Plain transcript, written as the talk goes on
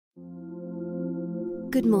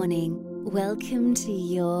Good morning. Welcome to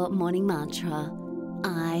your morning mantra.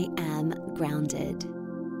 I am grounded.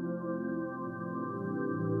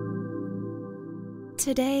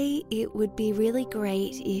 Today, it would be really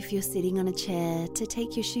great if you're sitting on a chair to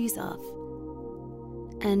take your shoes off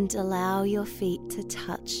and allow your feet to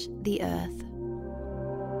touch the earth.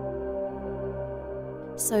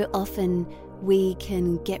 So often we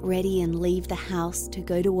can get ready and leave the house to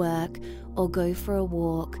go to work or go for a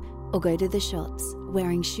walk or go to the shops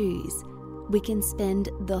wearing shoes. We can spend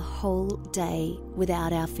the whole day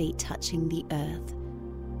without our feet touching the earth.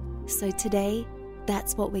 So today,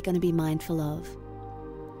 that's what we're going to be mindful of.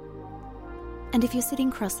 And if you're sitting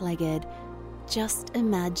cross-legged, just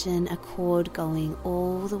imagine a cord going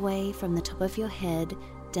all the way from the top of your head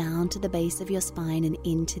down to the base of your spine and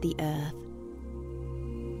into the earth.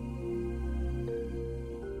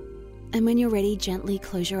 And when you're ready, gently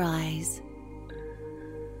close your eyes.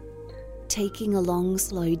 Taking a long,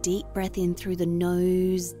 slow, deep breath in through the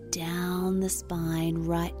nose, down the spine,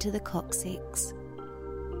 right to the coccyx.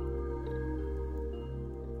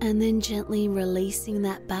 And then gently releasing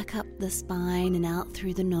that back up the spine and out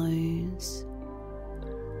through the nose.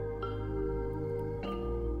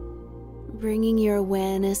 Bringing your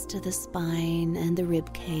awareness to the spine and the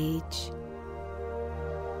rib cage.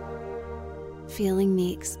 Feeling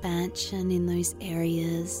the expansion in those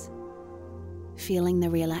areas. Feeling the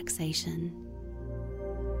relaxation.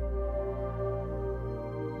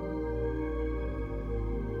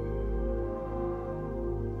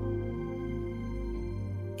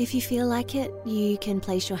 If you feel like it, you can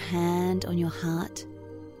place your hand on your heart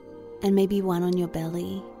and maybe one on your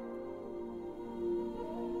belly.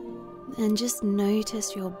 And just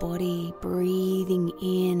notice your body breathing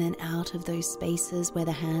in and out of those spaces where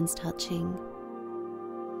the hand's touching.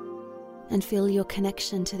 And feel your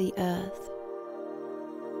connection to the earth.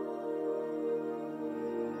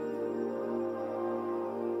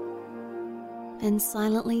 And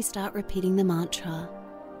silently start repeating the mantra,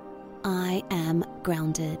 I am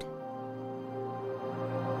grounded.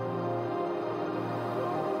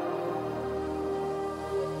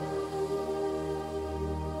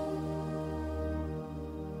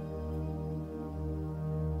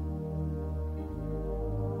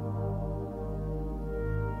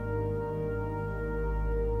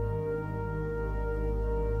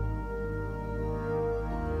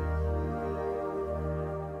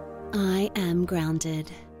 I am grounded.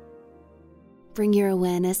 Bring your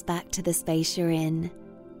awareness back to the space you're in.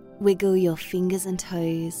 Wiggle your fingers and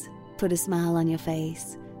toes. Put a smile on your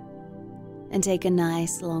face. And take a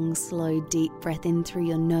nice, long, slow, deep breath in through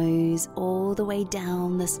your nose, all the way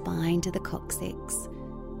down the spine to the coccyx.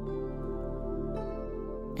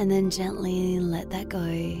 And then gently let that go.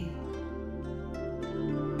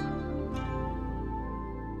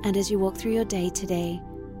 And as you walk through your day today,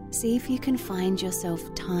 see if you can find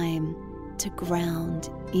yourself time to ground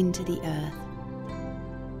into the earth.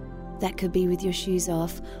 That could be with your shoes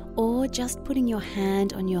off or just putting your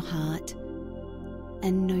hand on your heart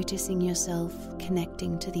and noticing yourself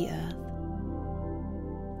connecting to the earth.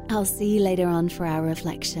 I'll see you later on for our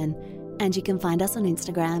reflection, and you can find us on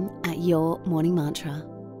Instagram at Your Morning Mantra.